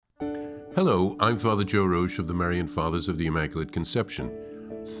Hello, I'm Father Joe Roche of the Marian Fathers of the Immaculate Conception.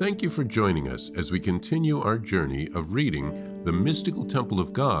 Thank you for joining us as we continue our journey of reading The Mystical Temple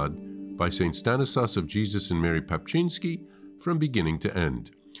of God by St. Stanislas of Jesus and Mary Papczynski from beginning to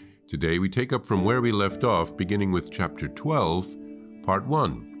end. Today we take up from where we left off, beginning with chapter 12, part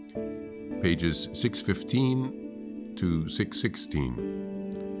 1, pages 615 to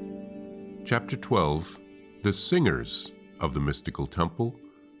 616. Chapter 12, The Singers of the Mystical Temple,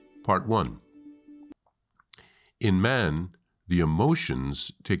 Part 1. In man, the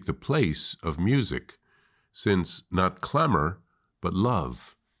emotions take the place of music, since not clamor, but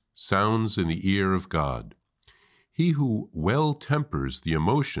love, sounds in the ear of God. He who well tempers the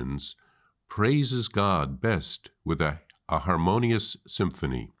emotions praises God best with a harmonious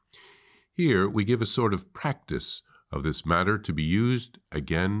symphony. Here we give a sort of practice of this matter to be used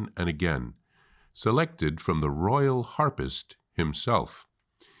again and again, selected from the royal harpist himself.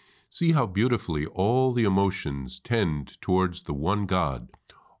 See how beautifully all the emotions tend towards the one God,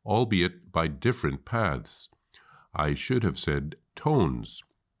 albeit by different paths. I should have said tones.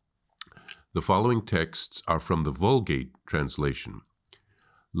 The following texts are from the Vulgate translation.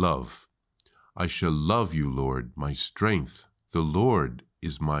 Love. I shall love you, Lord, my strength. The Lord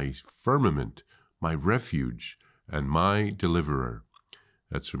is my firmament, my refuge, and my deliverer.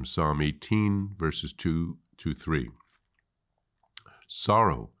 That's from Psalm 18, verses 2 to 3.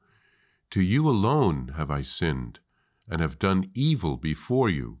 Sorrow. To you alone have I sinned, and have done evil before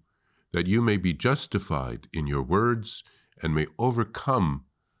you, that you may be justified in your words, and may overcome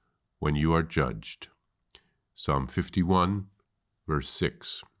when you are judged. Psalm 51, verse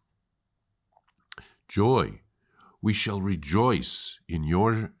 6. Joy. We shall rejoice in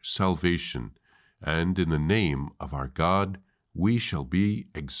your salvation, and in the name of our God we shall be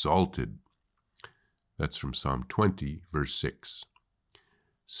exalted. That's from Psalm 20, verse 6.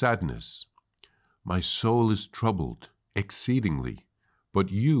 Sadness. My soul is troubled exceedingly,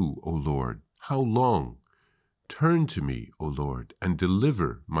 but you, O Lord, how long? Turn to me, O Lord, and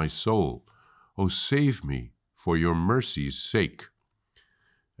deliver my soul. O save me for your mercy's sake.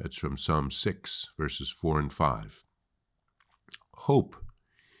 That's from Psalm 6, verses 4 and 5. Hope.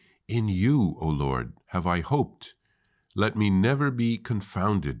 In you, O Lord, have I hoped. Let me never be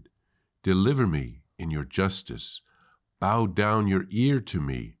confounded. Deliver me in your justice. Bow down your ear to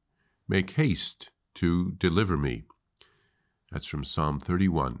me. Make haste to deliver me. That's from Psalm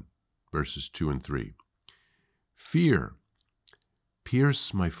 31, verses 2 and 3. Fear.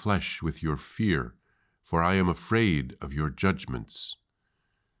 Pierce my flesh with your fear, for I am afraid of your judgments.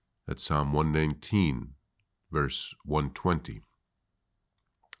 That's Psalm 119, verse 120.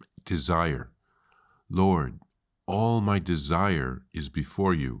 Desire. Lord, all my desire is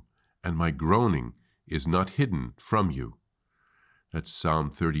before you, and my groaning is not hidden from you. That's Psalm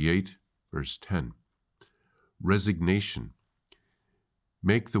 38, verse 10. Resignation.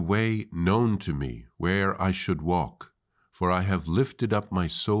 Make the way known to me where I should walk, for I have lifted up my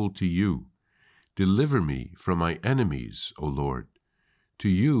soul to you. Deliver me from my enemies, O Lord. To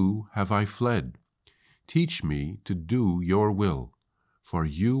you have I fled. Teach me to do your will, for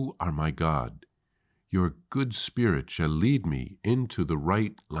you are my God. Your good spirit shall lead me into the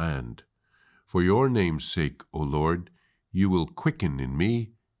right land. For your name's sake, O Lord, you will quicken in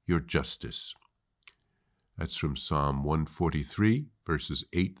me your justice. That's from Psalm 143, verses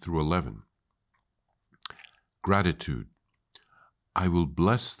 8 through 11. Gratitude. I will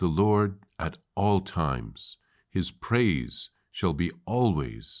bless the Lord at all times. His praise shall be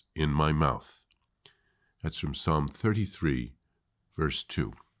always in my mouth. That's from Psalm 33, verse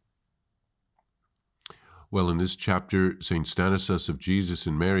 2. Well, in this chapter, St. Stanislas of Jesus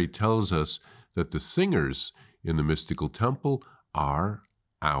and Mary tells us that the singers in the mystical temple are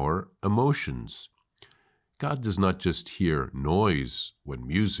our emotions. God does not just hear noise when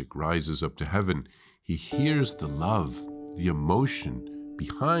music rises up to heaven. He hears the love, the emotion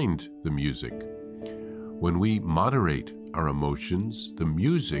behind the music. When we moderate our emotions, the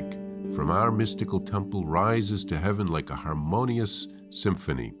music from our mystical temple rises to heaven like a harmonious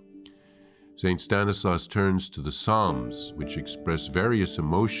symphony. St. Stanislas turns to the Psalms, which express various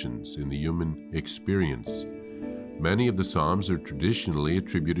emotions in the human experience. Many of the Psalms are traditionally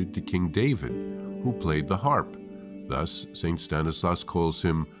attributed to King David, who played the harp. Thus, St. Stanislas calls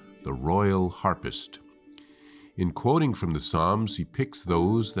him the royal harpist. In quoting from the Psalms, he picks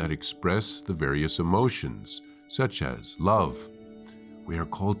those that express the various emotions, such as love. We are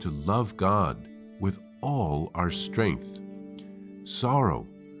called to love God with all our strength. Sorrow.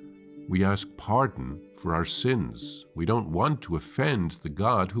 We ask pardon for our sins. We don't want to offend the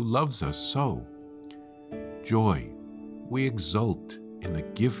God who loves us so. Joy. We exult in the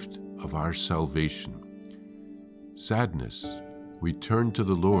gift of our salvation. Sadness, we turn to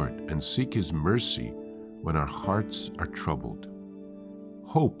the Lord and seek His mercy when our hearts are troubled.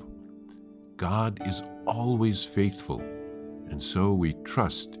 Hope, God is always faithful, and so we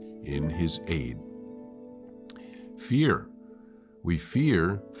trust in His aid. Fear, we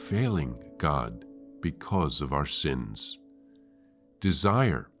fear failing God because of our sins.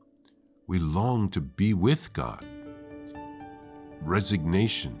 Desire, we long to be with God.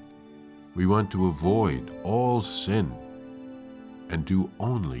 Resignation, we want to avoid all sin and do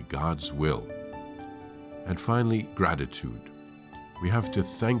only God's will. And finally, gratitude. We have to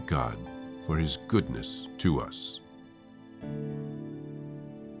thank God for His goodness to us.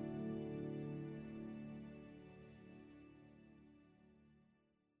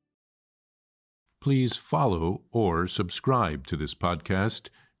 Please follow or subscribe to this podcast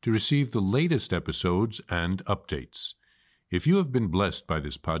to receive the latest episodes and updates. If you have been blessed by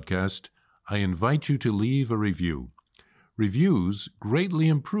this podcast, I invite you to leave a review. Reviews greatly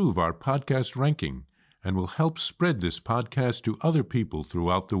improve our podcast ranking and will help spread this podcast to other people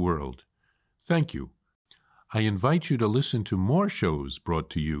throughout the world. Thank you. I invite you to listen to more shows brought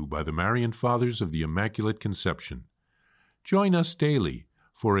to you by the Marian Fathers of the Immaculate Conception. Join us daily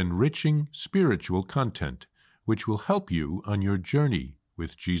for enriching spiritual content, which will help you on your journey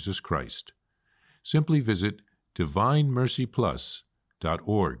with Jesus Christ. Simply visit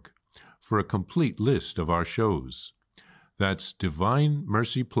DivineMercyPlus.org for a complete list of our shows. That's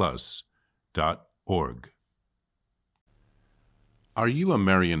DivineMercyPlus.org. Are you a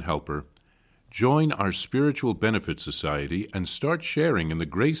Marian helper? Join our Spiritual Benefit Society and start sharing in the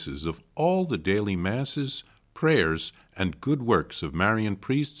graces of all the daily masses, prayers, and good works of Marian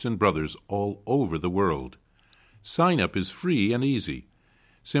priests and brothers all over the world. Sign up is free and easy.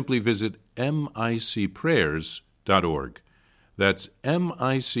 Simply visit micprayers.org. That's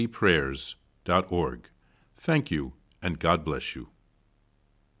micprayers.org. Thank you, and God bless you.